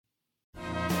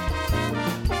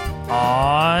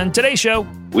On today's show,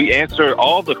 we answer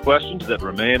all the questions that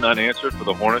remain unanswered for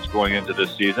the Hornets going into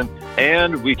this season,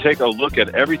 and we take a look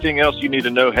at everything else you need to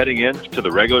know heading into the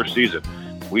regular season.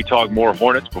 We talk more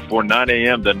Hornets before 9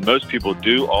 a.m. than most people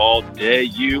do all day.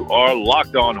 You are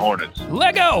Locked On Hornets.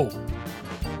 let go!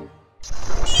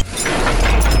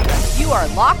 You are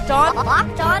Locked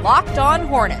On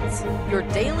Hornets, your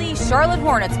daily Charlotte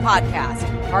Hornets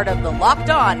podcast, part of the Locked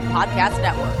On Podcast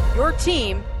Network, your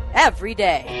team every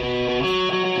day.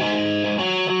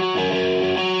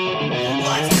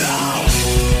 Let's go!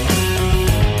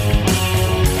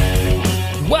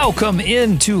 Welcome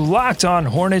into Locked On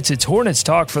Hornets. It's Hornets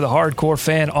talk for the hardcore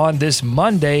fan on this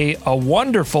Monday, a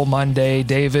wonderful Monday,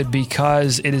 David,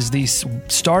 because it is the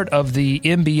start of the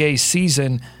NBA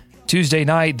season. Tuesday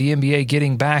night, the NBA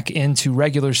getting back into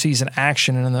regular season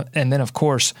action, and then, of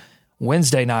course,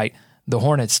 Wednesday night, the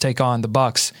Hornets take on the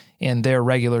Bucks in their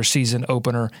regular season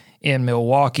opener in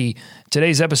Milwaukee.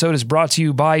 Today's episode is brought to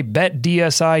you by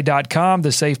BetDSI.com,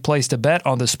 the safe place to bet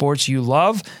on the sports you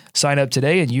love. Sign up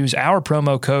today and use our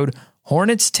promo code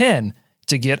Hornets10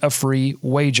 to get a free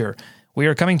wager. We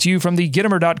are coming to you from the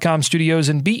Gittimer.com studios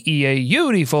in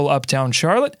beautiful uptown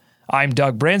Charlotte. I'm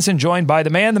Doug Branson, joined by the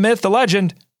man, the myth, the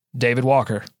legend, David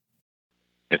Walker.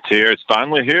 It's here. It's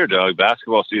finally here, Doug.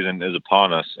 Basketball season is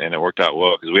upon us, and it worked out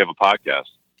well because we have a podcast.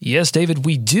 Yes, David,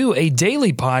 we do a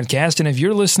daily podcast, and if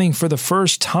you're listening for the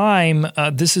first time,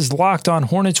 this is Locked On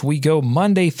Hornets. We go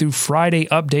Monday through Friday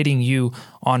updating you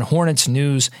on Hornets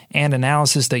news and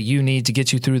analysis that you need to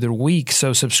get you through the week.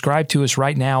 So subscribe to us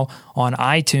right now on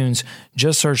iTunes.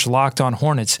 Just search Locked On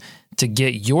Hornets to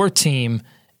get your team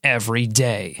every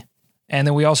day. And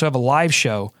then we also have a live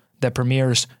show that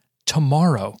premieres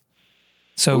tomorrow.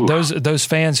 So those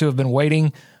fans who have been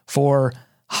waiting for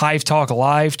Hive Talk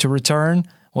Live to return,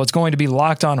 well, it's going to be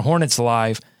Locked On Hornets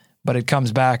Live, but it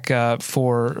comes back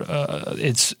for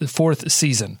its fourth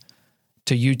season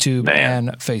to YouTube and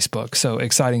Facebook. So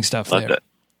exciting stuff there.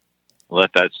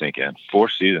 Let that sink in. 4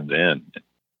 seasons in.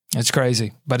 It's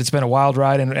crazy, but it's been a wild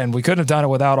ride, and we couldn't have done it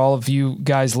without all of you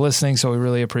guys listening, so we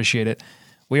really appreciate it.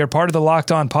 We are part of the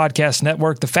Locked On Podcast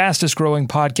Network, the fastest growing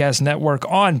podcast network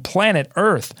on planet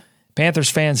Earth. Panthers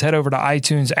fans, head over to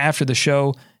iTunes after the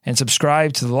show and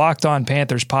subscribe to the Locked On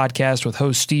Panthers podcast with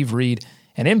host Steve Reed.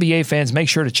 And NBA fans, make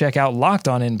sure to check out Locked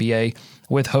On NBA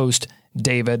with host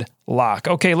David Locke.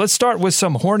 Okay, let's start with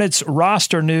some Hornets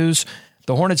roster news.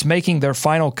 The Hornets making their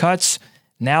final cuts,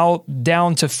 now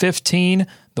down to 15.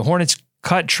 The Hornets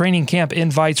cut training camp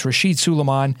invites Rasheed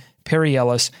Suleiman, Perry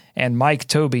Ellis, and Mike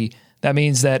Tobey. That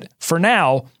means that for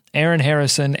now, Aaron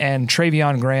Harrison and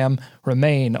Treveon Graham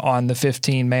remain on the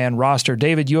 15-man roster.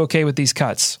 David, you okay with these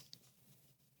cuts?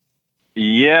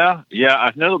 Yeah.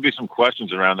 I know there'll be some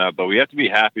questions around that, but we have to be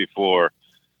happy for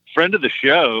friend of the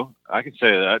show. I can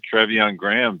say that, Treveon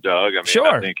Graham, Doug. I mean,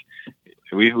 sure. I think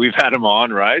we've had him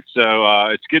on, right? So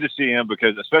it's good to see him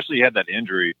because especially he had that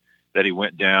injury that he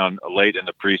went down late in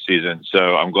the preseason.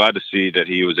 So I'm glad to see that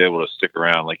he was able to stick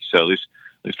around, like you said, at least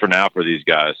for now for these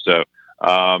guys. So,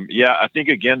 I think,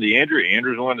 again, the Andrew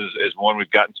Andrews one is one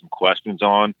we've gotten some questions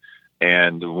on,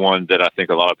 and one that I think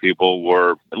a lot of people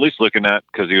were at least looking at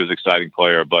because he was an exciting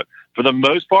player. But for the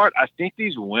most part, I think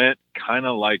these went kind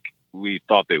of like we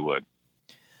thought they would.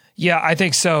 Yeah, I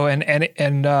think so. And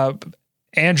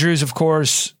Andrews, of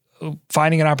course,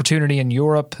 finding an opportunity in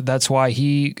Europe. That's why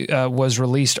he was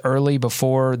released early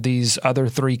before these other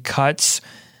 3 cuts.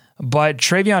 But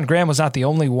Treveon Graham was not the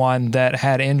only one that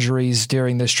had injuries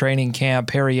during this training camp.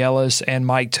 Perry Ellis and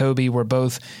Mike Tobey were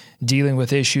both dealing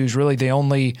with issues. Really, the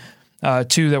only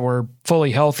 2 that were fully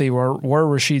healthy were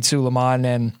Rasheed Suleiman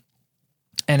and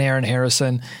Aaron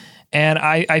Harrison. And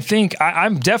I think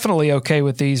I'm definitely okay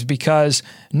with these because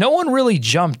no one really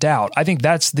jumped out. I think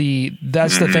that's the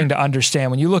thing to understand.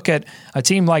 When you look at a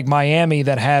team like Miami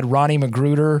that had Rodney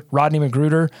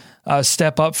Magruder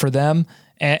step up for them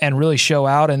and really show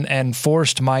out and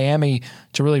forced Miami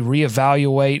to really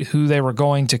reevaluate who they were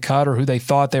going to cut or who they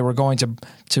thought they were going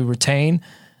to retain.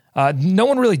 No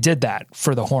one really did that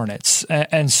for the Hornets.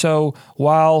 And so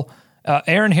while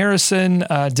Aaron Harrison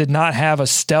did not have a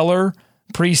stellar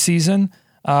preseason,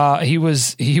 he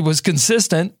was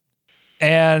consistent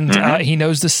and he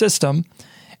knows the system.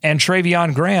 And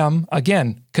Treveon Graham,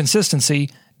 again, consistency,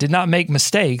 did not make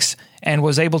mistakes and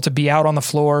was able to be out on the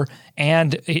floor.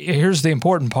 And here's the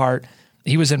important part.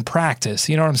 he was in practice.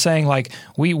 You know what I'm saying? Like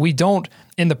we don't,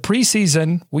 in the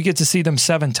preseason, we get to see them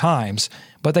 7 times,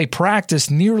 but they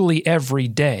practice nearly every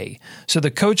day. So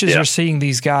the coaches are seeing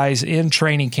these guys in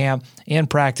training camp, in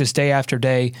practice day after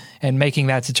day, and making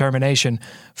that determination.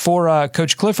 For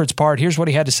Coach Clifford's part, here's what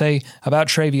he had to say about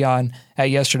Travion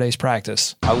at yesterday's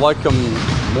practice. I like him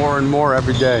more and more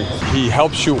every day. He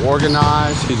helps you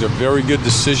organize. He's a very good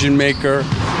decision maker.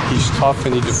 He's tough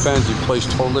and he defends. He plays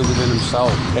totally within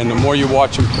himself. And the more you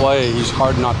watch him play, he's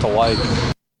hard not to like.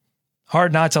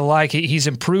 Hard not to like. He's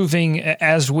improving,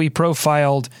 as we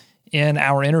profiled in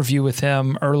our interview with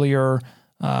him earlier,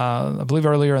 I believe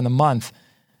earlier in the month.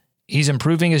 He's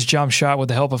improving his jump shot with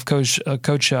the help of Coach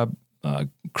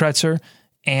Kretzer,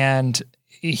 and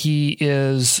he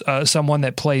is someone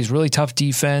that plays really tough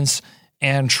defense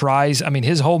and tries. I mean,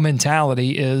 his whole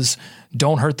mentality is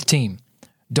don't hurt the team,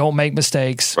 don't make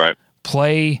mistakes,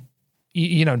 play.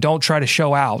 Don't try to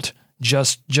show out.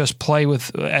 Just play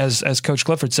with, as Coach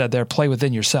Clifford said there, play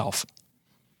within yourself.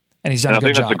 And he's done a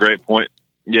good job. I think that's a great point.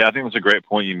 Yeah, I think that's a great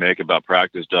point you make about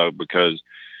practice, Doug, because,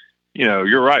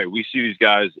 you're right. We see these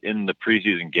guys in the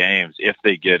preseason games if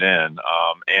they get in.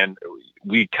 And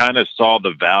we kind of saw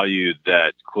the value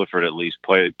that Clifford at least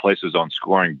places on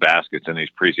scoring baskets in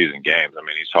these preseason games. I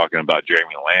mean, he's talking about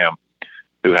Jeremy Lamb,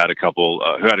 who had a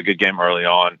good game early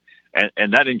on.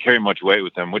 And that didn't carry much weight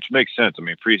with him, which makes sense. I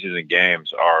mean, preseason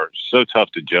games are so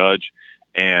tough to judge,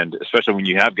 and especially when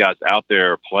you have guys out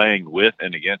there playing with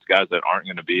and against guys that aren't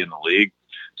going to be in the league.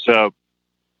 So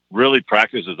really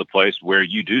practice is the place where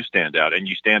you do stand out, and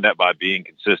you stand out by being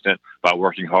consistent, by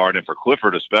working hard. And for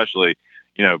Clifford especially,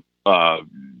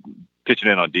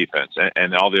 pitching in on defense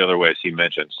and all the other ways he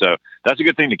mentioned. So that's a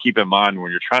good thing to keep in mind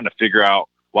when you're trying to figure out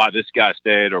why this guy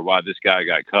stayed or why this guy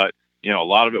got cut. A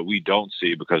lot of it we don't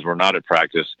see because we're not at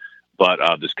practice, but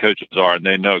these coaches are, and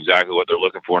they know exactly what they're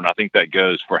looking for. And I think that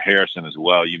goes for Harrison as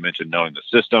well. You mentioned knowing the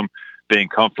system, being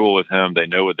comfortable with him. They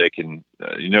know what they can,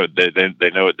 they know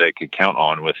what they can count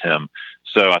on with him.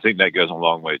 So I think that goes a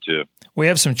long way too. We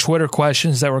have some Twitter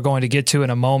questions that we're going to get to in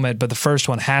a moment, but the first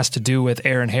one has to do with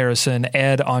Aaron Harrison.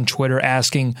 Ed on Twitter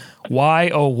asking,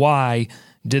 why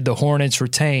did the Hornets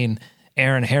retain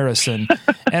Aaron Harrison?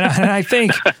 And I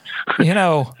think,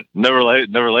 no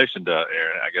relation to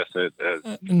Aaron. I guess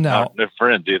no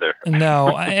friends either.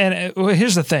 No, and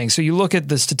here's the thing. So you look at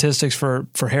the statistics for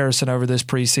Harrison over this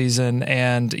preseason,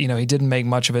 and he didn't make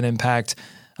much of an impact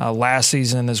last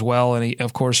season as well, and he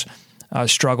of course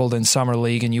struggled in summer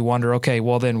league. And you wonder, okay,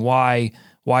 well then why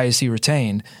is he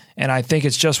retained? And I think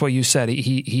it's just what you said.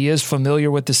 He is familiar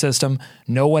with the system.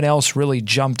 No one else really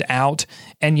jumped out.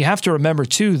 And you have to remember,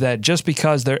 too, that just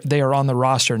because they are on the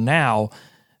roster now,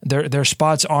 their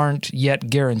spots aren't yet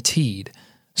guaranteed.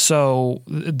 So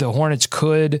the Hornets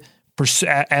could,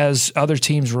 as other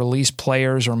teams release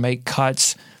players or make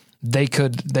cuts, they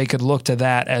could look to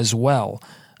that as well.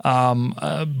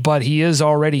 But he is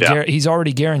already he's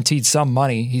already guaranteed some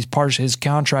money. His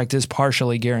contract is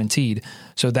partially guaranteed,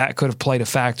 so that could have played a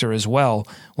factor as well.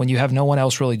 When you have no one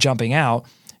else really jumping out,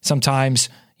 sometimes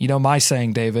my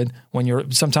saying, David,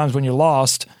 sometimes when you're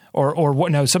lost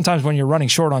sometimes when you're running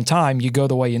short on time, you go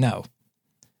the way you know.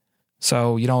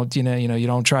 So you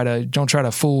don't try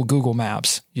to fool Google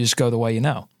Maps. You just go the way you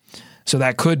know. So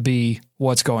that could be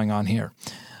what's going on here.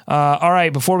 All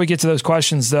right, before we get to those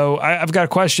questions, though, I've got a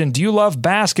question. Do you love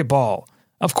basketball?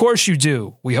 Of course you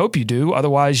do. We hope you do.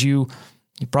 Otherwise, you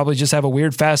probably just have a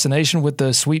weird fascination with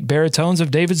the sweet baritones of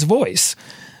David's voice.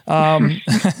 But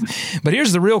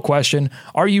here's the real question.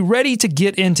 Are you ready to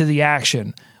get into the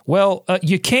action? Well,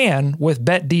 you can with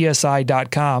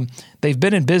BetDSI.com. They've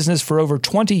been in business for over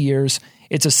 20 years.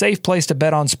 It's a safe place to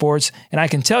bet on sports, and I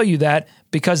can tell you that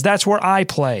because that's where I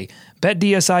play.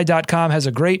 BetDSI.com has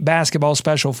a great basketball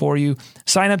special for you.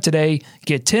 Sign up today,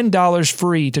 get $10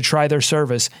 free to try their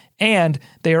service, and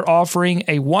they are offering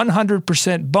a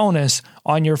 100% bonus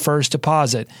on your first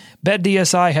deposit.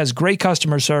 BetDSI has great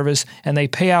customer service, and they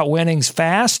pay out winnings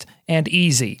fast and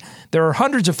easy. There are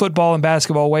hundreds of football and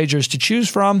basketball wagers to choose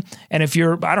from, and if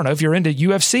you're into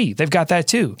UFC, they've got that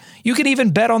too. You can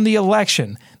even bet on the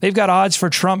election. They've got odds for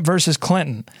Trump versus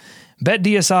Clinton.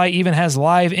 BetDSI even has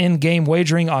live in-game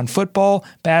wagering on football,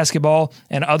 basketball,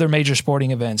 and other major sporting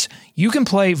events. You can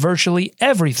play virtually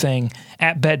everything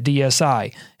at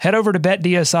BetDSI. Head over to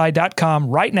BetDSI.com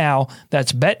right now.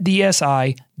 That's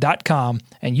BetDSI.com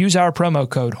and use our promo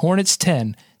code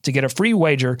Hornets10 to get a free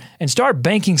wager and start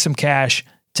banking some cash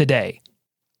today.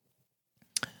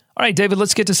 All right, David,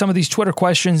 let's get to some of these Twitter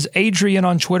questions. Adrian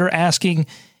on Twitter asking,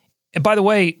 and by the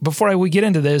way, before we get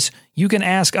into this, you can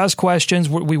ask us questions.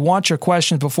 We want your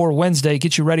questions before Wednesday,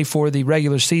 get you ready for the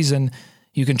regular season.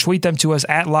 You can tweet them to us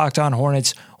at Locked On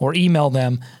Hornets or email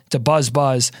them to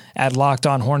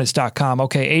buzzbuzz@lockedonhornets.com.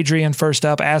 Okay, Adrian first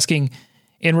up asking,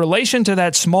 in relation to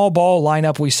that small ball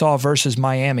lineup we saw versus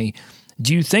Miami,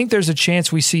 do you think there's a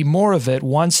chance we see more of it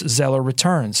once Zeller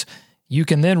returns? You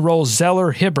can then roll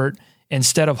Zeller, Hibbert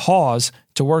instead of Hawes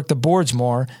to work the boards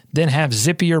more, then have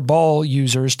zippier ball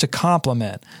users to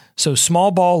complement. So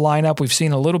small ball lineup, we've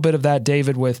seen a little bit of that,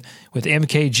 David, with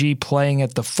MKG playing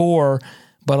at the 4,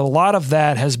 but a lot of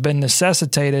that has been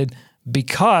necessitated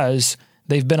because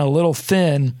they've been a little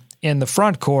thin in the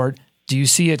front court. Do you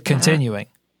see it continuing?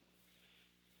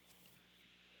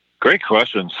 Great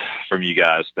questions from you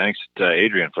guys. Thanks to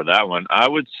Adrian for that one. I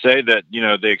would say that,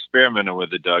 they experimented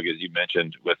with it, Doug, as you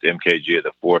mentioned, with MKG at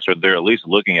the 4. So they're at least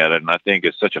looking at it. And I think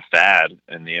it's such a fad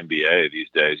in the NBA these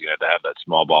days, to have that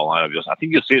small ball lineup. I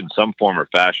think you'll see it in some form or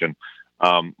fashion.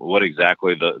 What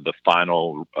exactly the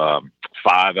final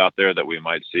 5 out there that we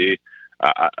might see?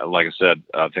 Like I said,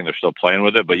 I think they're still playing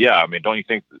with it. But yeah, don't you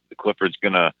think Clifford's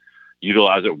going to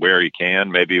utilize it where he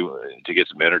can, maybe to get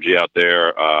some energy out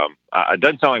there? It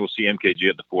doesn't sound like we'll see MKG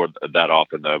at the 4 that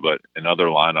often, though, but in other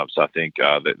lineups, I think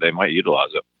they might utilize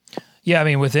it.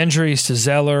 Yeah, with injuries to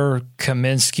Zeller,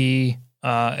 Kaminsky,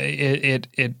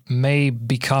 it may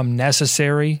become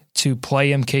necessary to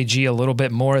play MKG a little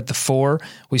bit more at the 4.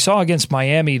 We saw against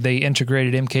Miami, they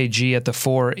integrated MKG at the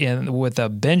 4 with a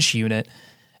bench unit,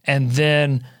 and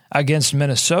then against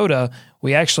Minnesota,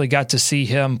 we actually got to see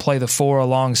him play the 4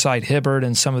 alongside Hibbert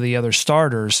and some of the other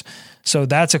starters. So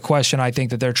that's a question I think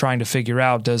that they're trying to figure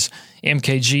out. Does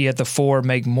MKG at the 4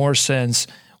 make more sense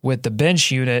with the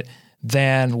bench unit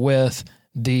than with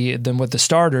the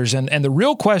starters? And the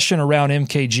real question around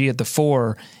MKG at the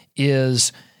 4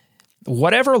 is,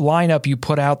 whatever lineup you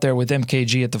put out there with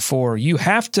MKG at the 4, you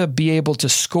have to be able to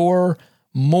score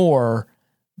more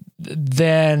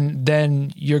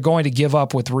than you're going to give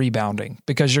up with rebounding,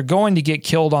 because you're going to get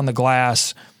killed on the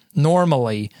glass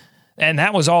normally. And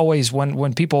that was always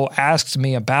when people asked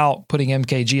me about putting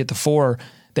MKG at the 4,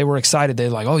 they were excited. They're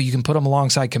like, oh, you can put him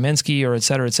alongside Kaminsky or et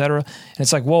cetera, et cetera. And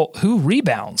it's like, well, who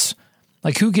rebounds?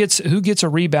 Like who gets a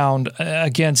rebound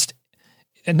against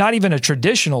not even a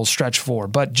traditional stretch 4,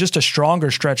 but just a stronger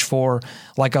stretch 4,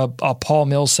 like a Paul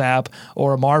Millsap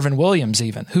or a Marvin Williams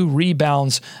even, who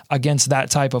rebounds against that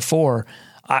type of 4.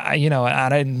 I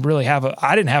didn't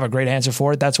have a great answer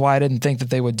for it. That's why I didn't think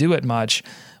that they would do it much.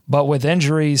 But with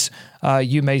injuries,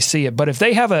 you may see it. But if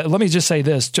they have let me just say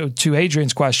this to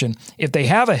Adrian's question, if they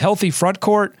have a healthy front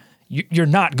court, you're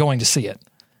not going to see it.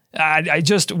 I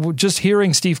just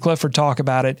hearing Steve Clifford talk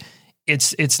about it,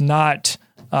 it's not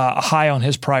high on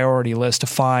his priority list to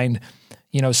find,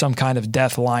 some kind of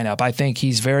death lineup. I think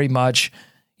he's very much,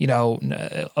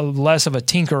 less of a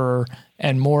tinkerer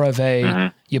and more of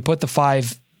a, you put the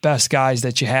 5 best guys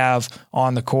that you have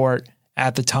on the court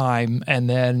at the time, and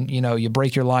then, you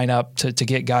break your lineup to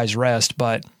get guys rest.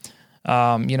 But,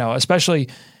 especially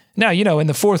now, in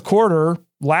the fourth quarter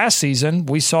last season,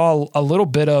 we saw a little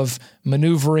bit of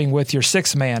maneuvering with your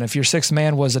 6th man. If your 6th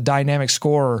man was a dynamic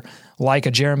scorer like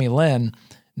a Jeremy Lin,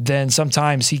 then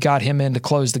sometimes he got him in to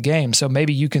close the game. So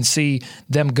maybe you can see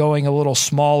them going a little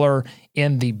smaller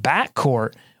in the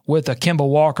backcourt with a Kemba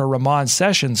Walker, Ramon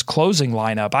Sessions closing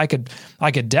lineup. I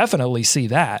could definitely see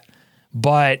that.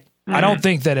 But I don't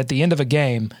think that at the end of a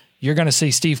game, you're going to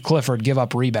see Steve Clifford give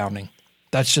up rebounding.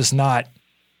 That's just not –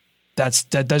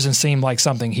 that doesn't seem like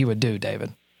something he would do,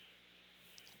 David.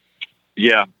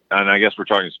 Yeah, and I guess we're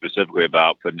talking specifically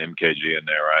about putting MKG in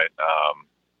there, right?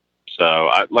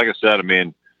 Like I said,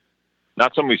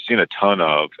 not something we've seen a ton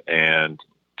of, and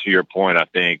to your point, I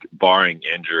think barring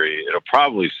injury, it'll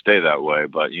probably stay that way,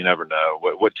 but you never know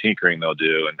what tinkering they'll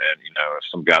do. And if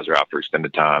some guys are out for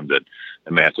extended time, that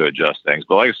they may have to adjust things.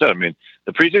 But like I said,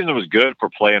 the preseason was good for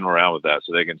playing around with that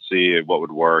so they can see what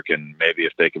would work. And maybe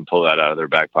if they can pull that out of their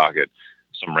back pocket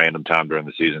some random time during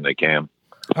the season, they can.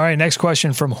 All right. Next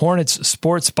question from Hornets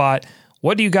Sports Spot.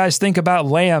 What do you guys think about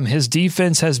Lamb? His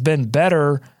defense has been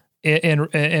better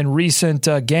in recent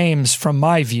games from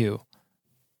my view.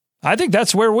 I think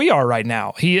that's where we are right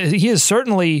now. He is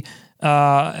certainly,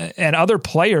 and other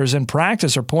players in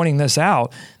practice are pointing this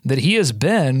out, that he has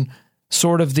been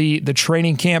sort of the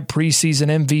training camp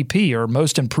preseason MVP, or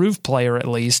most improved player at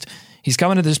least. He's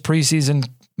coming to this preseason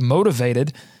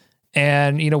motivated,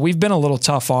 and we've been a little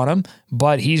tough on him,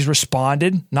 but he's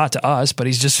responded, not to us, but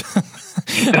he's just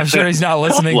I'm sure he's not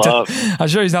listening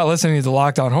to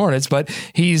Locked On Hornets, but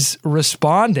he's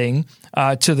responding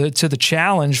to the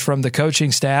challenge from the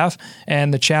coaching staff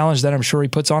and the challenge that I'm sure he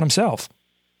puts on himself.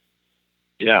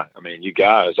 Yeah, I mean, you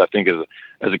guys, I think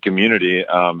as a community,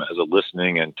 as a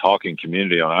listening and talking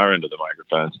community on our end of the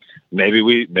microphones, maybe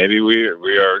we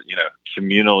are,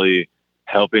 communally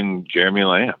helping Jeremy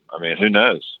Lamb. I mean, who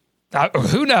knows?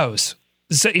 Who knows?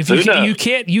 So if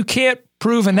you can't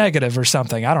prove a negative or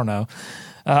something, I don't know.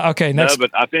 Okay, next. No,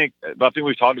 but I think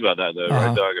we've talked about that though,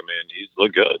 right, Doug? I mean, he's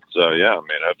looked good. So yeah, I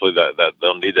mean, hopefully that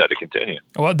they'll need that to continue.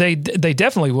 Well, they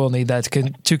definitely will need that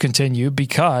to continue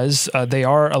because they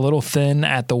are a little thin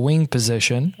at the wing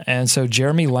position, and so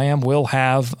Jeremy Lamb will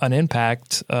have an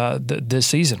impact this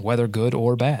season, whether good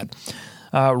or bad.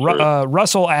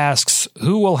 Russell asks,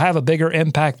 who will have a bigger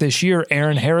impact this year,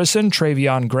 Aaron Harrison,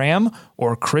 Travion Graham,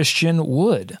 or Christian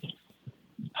Wood?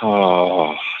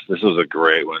 Oh, this was a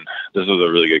great one. This was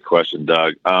a really good question,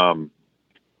 Doug. I'm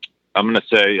going to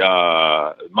say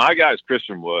my guy is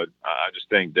Christian Wood. I just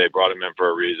think they brought him in for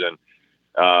a reason.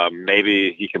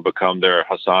 Maybe he can become their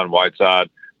Hassan Whiteside.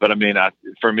 But, I mean,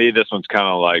 for me, this one's kind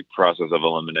of like process of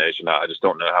elimination. I just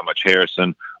don't know how much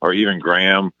Harrison or even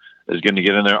Graham is going to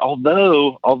get in there.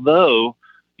 Although,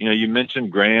 you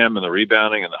mentioned Graham and the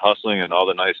rebounding and the hustling and all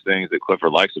the nice things that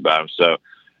Clifford likes about him. So,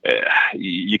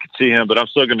 you could see him, but I'm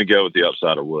still going to go with the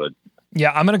upside of Wood.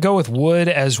 Yeah, I'm going to go with Wood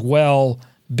as well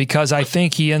because I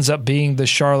think he ends up being the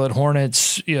Charlotte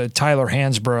Hornets Tyler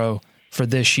Hansbrough for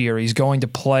this year. He's going to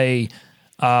play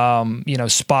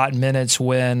spot minutes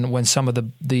when some of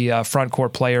the front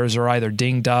court players are either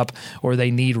dinged up or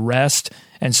they need rest.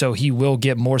 And so he will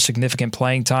get more significant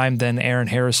playing time than Aaron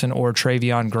Harrison or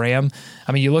Travion Graham.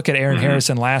 I mean, you look at Aaron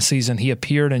Harrison last season, he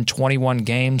appeared in 21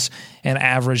 games and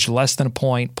averaged less than a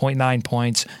point, 0.9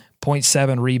 points,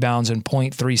 0.7 rebounds, and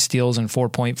 0.3 steals in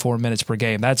 4.4 minutes per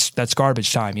game. That's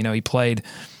garbage time. He played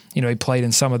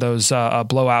in some of those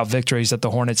blowout victories that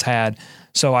the Hornets had.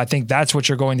 So I think that's what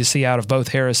you're going to see out of both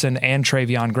Harrison and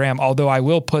Travion Graham. Although I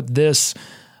will put this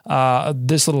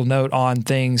little note on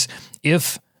things.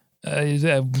 If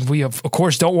we of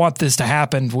course don't want this to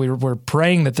happen, we're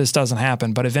praying that this doesn't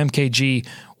happen. But if MKG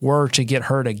were to get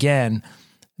hurt again,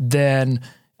 then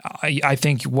I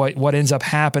think what ends up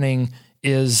happening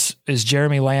is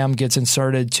Jeremy Lamb gets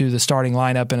inserted to the starting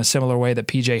lineup in a similar way that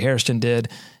PJ Hairston did,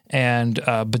 and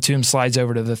Batum slides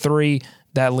over to the 3.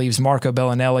 That leaves Marco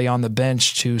Bellinelli on the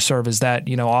bench to serve as that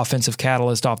offensive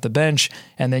catalyst off the bench,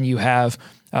 and then you have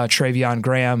Travion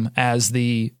Graham as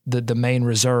the main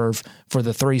reserve for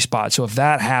the 3 spot. So if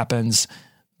that happens,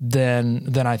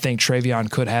 then I think Travion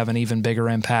could have an even bigger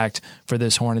impact for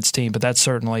this Hornets team. But that's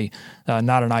certainly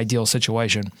not an ideal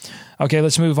situation. Okay,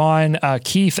 let's move on.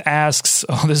 Keith asks,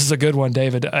 this is a good one,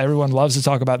 David. Everyone loves to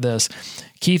talk about this.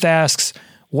 Keith asks,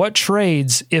 what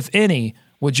trades, if any,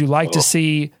 would you like to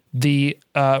see the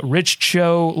Rich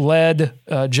Cho-led,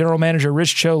 General Manager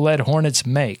Rich Cho-led Hornets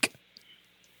make?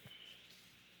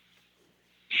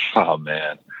 Oh,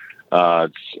 man.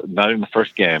 It's not even the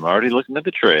first game. Already looking at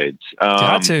the trades.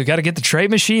 Got to get the trade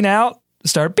machine out.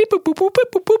 Start beep, boop, boop, boop,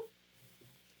 boop,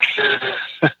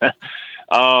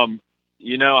 boop.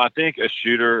 I think a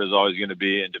shooter is always going to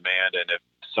be in demand. And if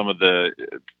some of the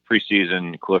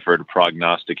preseason Clifford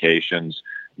prognostications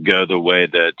go the way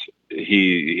that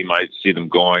he might see them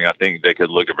going, I think they could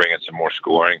look at bringing some more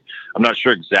scoring. I'm not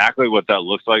sure exactly what that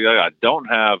looks like. I don't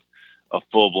have a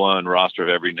full-blown roster of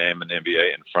every name in the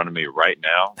NBA in front of me right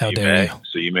now. How dare you?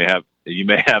 So you may have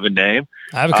a name.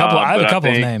 I have a couple. I have a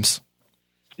couple of names.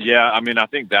 Yeah, I mean, I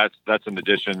think that's an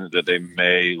addition that they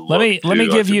may. Let me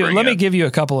give you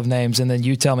a couple of names, and then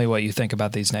you tell me what you think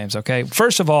about these names. Okay.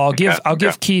 First of all, I'll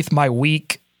give Keith my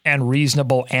weak and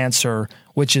reasonable answer,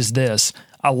 which is this: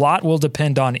 a lot will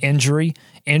depend on injury.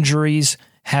 Injuries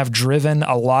have driven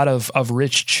a lot of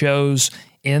Rich Cho's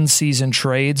in-season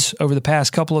trades over the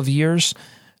past couple of years.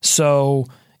 So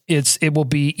it will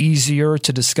be easier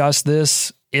to discuss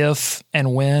this if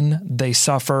and when they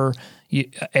suffer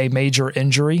a major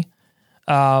injury.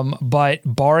 But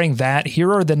barring that,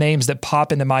 here are the names that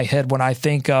pop into my head when I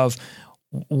think of,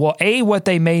 well, A, what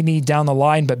they may need down the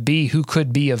line, but B, who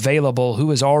could be available, who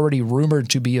is already rumored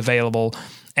to be available.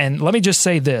 And let me just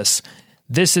say this.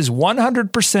 This is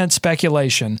 100%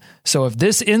 speculation. So if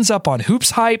this ends up on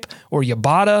Hoops Hype or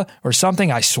Yabata or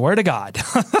something, I swear to God,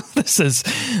 this is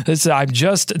I'm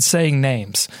just saying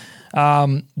names.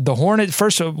 The Hornets,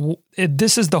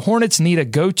 this is the Hornets need a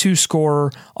go-to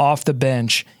scorer off the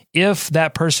bench if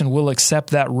that person will accept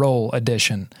that role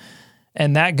addition.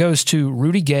 And that goes to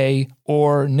Rudy Gay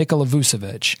or Nikola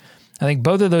Vucevic. I think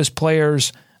both of those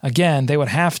players, again, they would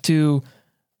have to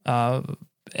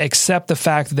accept the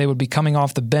fact that they would be coming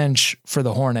off the bench for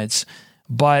the Hornets.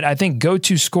 But I think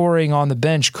go-to scoring on the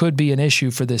bench could be an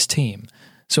issue for this team.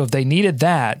 So if they needed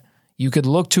that, you could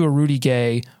look to a Rudy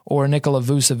Gay or a Nikola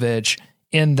Vucevic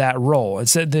in that role.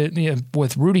 It's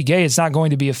with Rudy Gay, it's not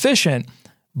going to be efficient,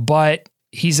 but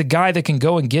he's a guy that can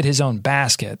go and get his own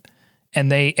basket,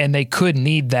 and they could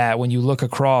need that when you look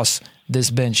across this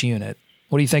bench unit.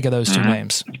 What do you think of those two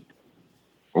names?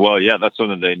 Well, yeah, that's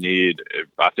something they need.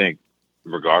 I think,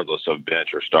 regardless of bench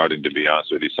or starting, to be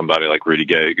honest with you, somebody like Rudy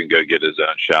Gay who can go get his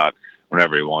own shot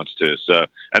whenever he wants to. So,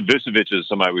 and Vucevic is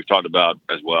somebody we've talked about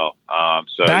as well.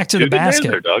 So back to the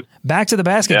basket, there, Doug. Back to the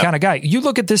basket kind of guy. You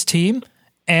look at this team,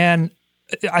 and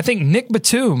I think Nick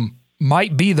Batum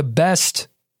might be the best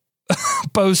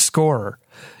post scorer,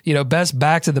 best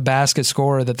back to the basket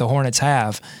scorer that the Hornets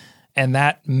have, and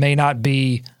that may not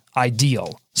be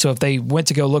ideal. So if they went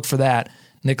to go look for that,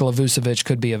 Nikola Vucevic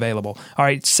could be available. All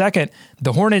right, second,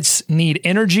 the Hornets need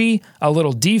energy, a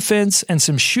little defense, and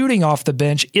some shooting off the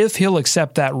bench. If he'll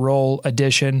accept that role,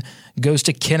 addition goes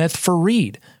to Kenneth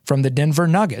Faried from the Denver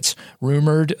Nuggets,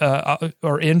 rumored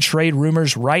or in trade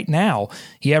rumors right now.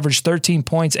 He averaged 13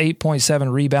 points,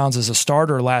 8.7 rebounds as a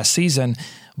starter last season,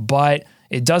 but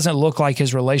it doesn't look like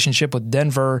his relationship with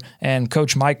Denver and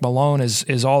Coach Mike Malone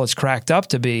is all it's cracked up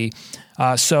to be.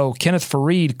 So Kenneth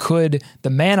Faried the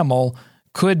Manimal,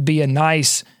 could be a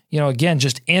nice, again,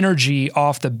 just energy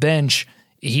off the bench.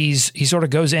 He sort of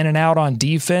goes in and out on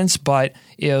defense, but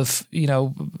if,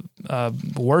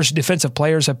 worse defensive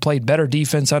players have played better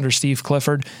defense under Steve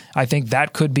Clifford, I think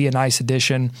that could be a nice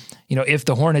addition. If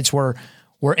the Hornets were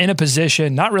in a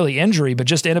position, not really injury, but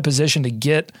just in a position to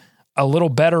get a little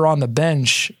better on the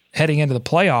bench heading into the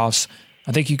playoffs,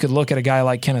 I think you could look at a guy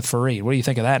like Kenneth Faried. What do you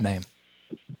think of that name?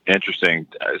 Interesting.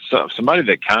 Somebody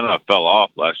that kind of fell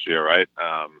off last year, right?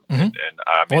 And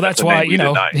that's why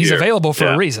he's available for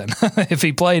a reason. If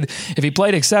he played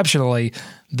exceptionally,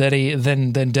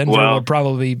 then Denver would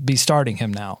probably be starting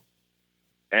him now.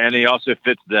 And he also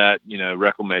fits that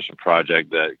reclamation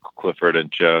project that Clifford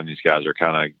and Joe and these guys are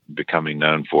kind of becoming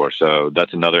known for. So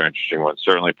that's another interesting one.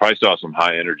 Certainly, probably saw some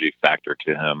high energy factor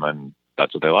to him, and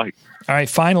that's what they like. All right,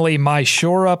 finally, my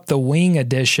shore up the wing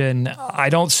edition. I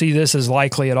don't see this as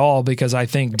likely at all because I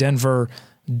think Denver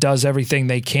does everything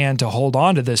they can to hold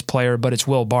on to this player, but it's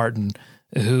Will Barton,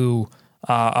 who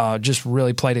just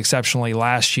really played exceptionally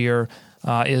last year,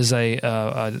 is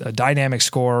a dynamic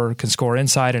scorer, can score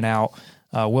inside and out.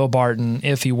 Will Barton,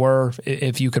 if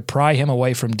you could pry him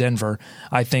away from Denver,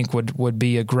 I think would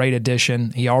be a great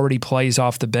addition. He already plays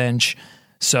off the bench,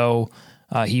 so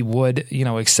he would,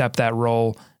 accept that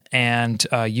role, and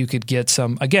you could get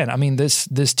some. Again, I mean,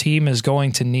 this team is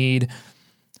going to need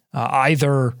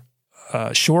either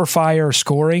surefire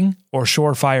scoring or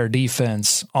surefire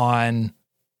defense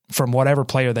from whatever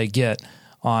player they get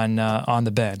on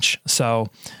the bench. So,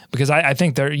 because I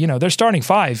think their starting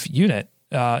five unit,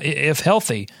 if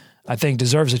healthy, I think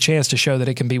deserves a chance to show that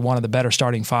it can be one of the better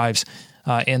starting fives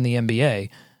in the NBA.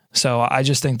 So I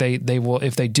just think they will,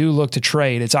 if they do look to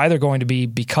trade, it's either going to be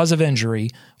because of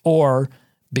injury or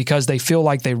because they feel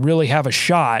like they really have a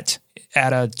shot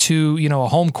at a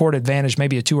home court advantage,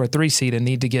 maybe a 2 or 3 seed, and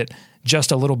need to get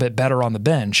just a little bit better on the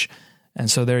bench. And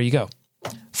so there you go.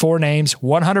 4 names,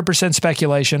 100%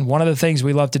 speculation. One of the things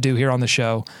we love to do here on the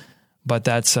show, but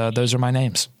those are my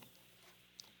names.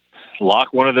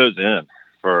 Lock one of those in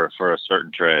for a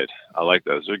certain trade. I like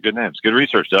those. They're good names. Good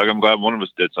research, Doug. I'm glad one of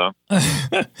us did some.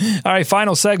 All right,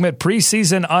 final segment,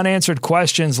 preseason unanswered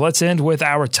questions. Let's end with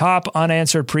our top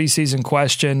unanswered preseason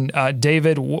question.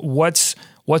 David, what's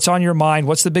on your mind?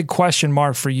 What's the big question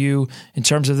mark for you in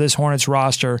terms of this Hornets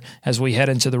roster as we head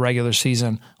into the regular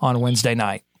season on Wednesday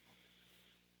night?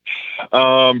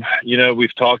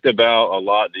 We've talked about a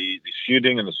lot the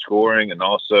shooting and the scoring and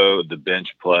also the bench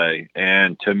play.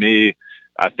 And to me,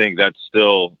 I think that's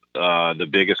still the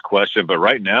biggest question. But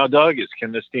right now, Doug, is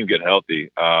can this team get healthy?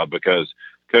 Because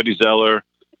Cody Zeller,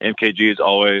 MKG is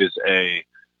always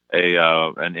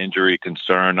an injury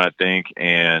concern, I think,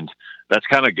 and that's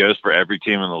kind of goes for every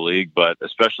team in the league. But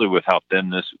especially with how thin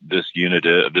this unit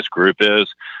is, this group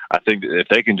is, I think if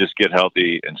they can just get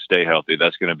healthy and stay healthy,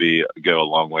 that's going to go a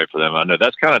long way for them. I know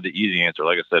that's kind of the easy answer.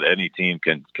 Like I said, any team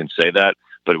can say that,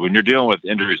 but when you're dealing with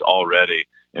injuries already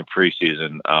in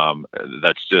preseason,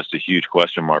 that's just a huge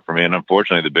question mark for me. And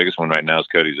unfortunately, the biggest one right now is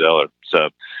Cody Zeller. So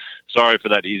sorry for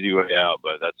that easy way out,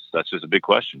 but that's just a big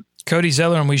question. Cody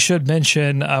Zeller, and we should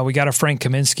mention we got a Frank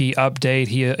Kaminsky update.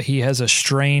 He has a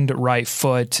strained right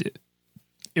foot.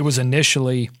 It was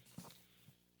initially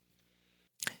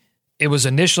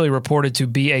reported to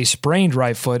be a sprained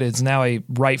right foot. It's now a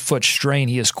right foot strain.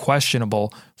 He is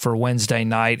questionable for Wednesday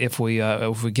night. If we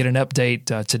get an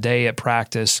update today at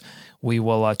practice, we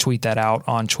will tweet that out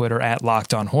on Twitter at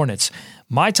Locked On Hornets.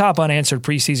 My top unanswered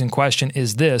preseason question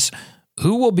is this: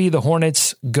 who will be the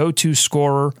Hornets' go-to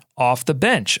scorer off the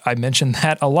bench? I mentioned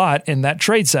that a lot in that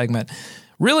trade segment.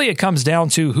 Really, it comes down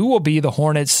to who will be the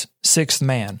Hornets' sixth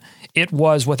man. It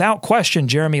was, without question,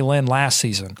 Jeremy Lin last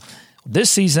season. This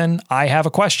season, I have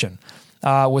a question.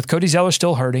 With Cody Zeller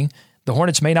still hurting, the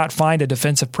Hornets may not find a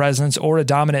defensive presence or a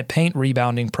dominant paint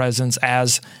rebounding presence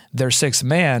as their sixth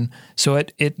man, so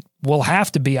it will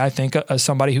have to be, I think,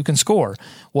 somebody who can score.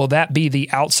 Will that be the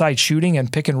outside shooting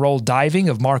and pick-and-roll diving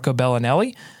of Marco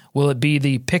Bellinelli? Will it be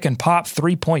the pick-and-pop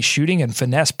three-point shooting and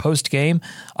finesse post-game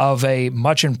of a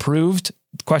much-improved,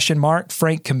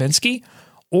 Frank Kaminsky?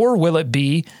 Or will it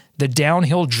be the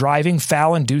downhill driving,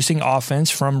 foul-inducing offense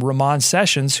from Ramon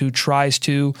Sessions, who tries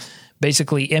to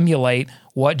basically emulate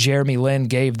what Jeremy Lin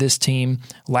gave this team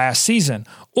last season?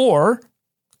 Or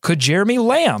could Jeremy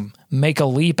Lamb make a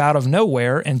leap out of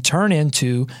nowhere and turn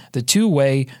into the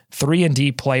two-way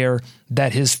 3-and-D player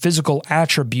that his physical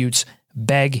attributes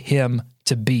beg him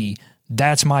to be?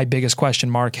 That's my biggest question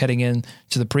mark heading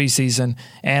into the preseason.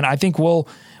 And I think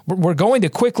we're going to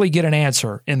quickly get an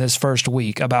answer in this first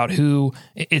week about who.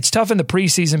 It's tough in the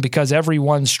preseason because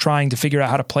everyone's trying to figure out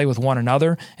how to play with one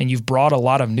another, and you've brought a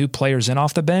lot of new players in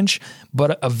off the bench.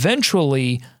 But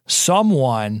eventually,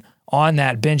 someone on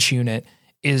that bench unit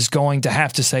is going to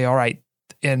have to say, all right,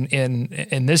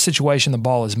 in this situation, the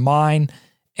ball is mine,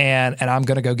 and I'm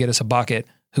going to go get us a bucket.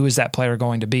 Who is that player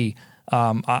going to be?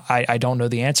 I don't know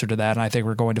the answer to that, and I think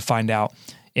we're going to find out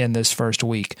in this first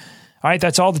week. All right,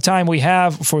 that's all the time we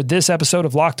have for this episode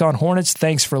of Locked On Hornets.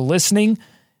 Thanks for listening.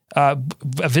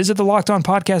 Visit the Locked On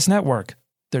Podcast Network.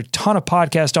 There are a ton of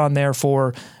podcasts on there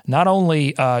for not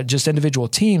only just individual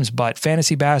teams, but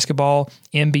fantasy basketball,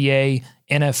 NBA,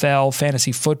 NFL,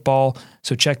 fantasy football.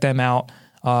 So check them out.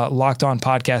 Locked On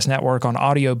Podcast Network on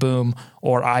Audio Boom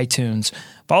or iTunes.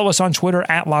 Follow us on Twitter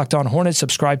at Locked On Hornets.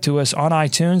 Subscribe to us on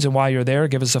iTunes. And while you're there,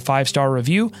 give us a 5-star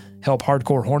review. Help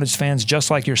hardcore Hornets fans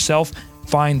just like yourself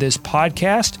find this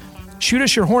podcast. Shoot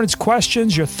us your Hornets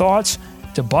questions, your thoughts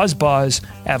to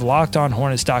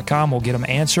buzzbuzz@lockedonhornets.com. We'll get them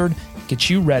answered. Get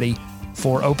you ready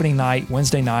for opening night,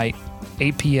 Wednesday night,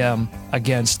 8 p.m.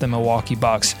 against the Milwaukee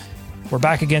Bucks. We're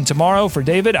back again tomorrow. For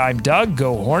David, I'm Doug.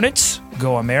 Go Hornets.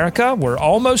 Go America. We're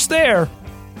almost there.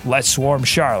 Let's swarm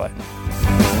Charlotte.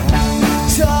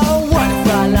 So what if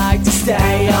I like to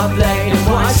stay up late and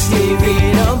watch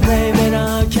TV? Don't play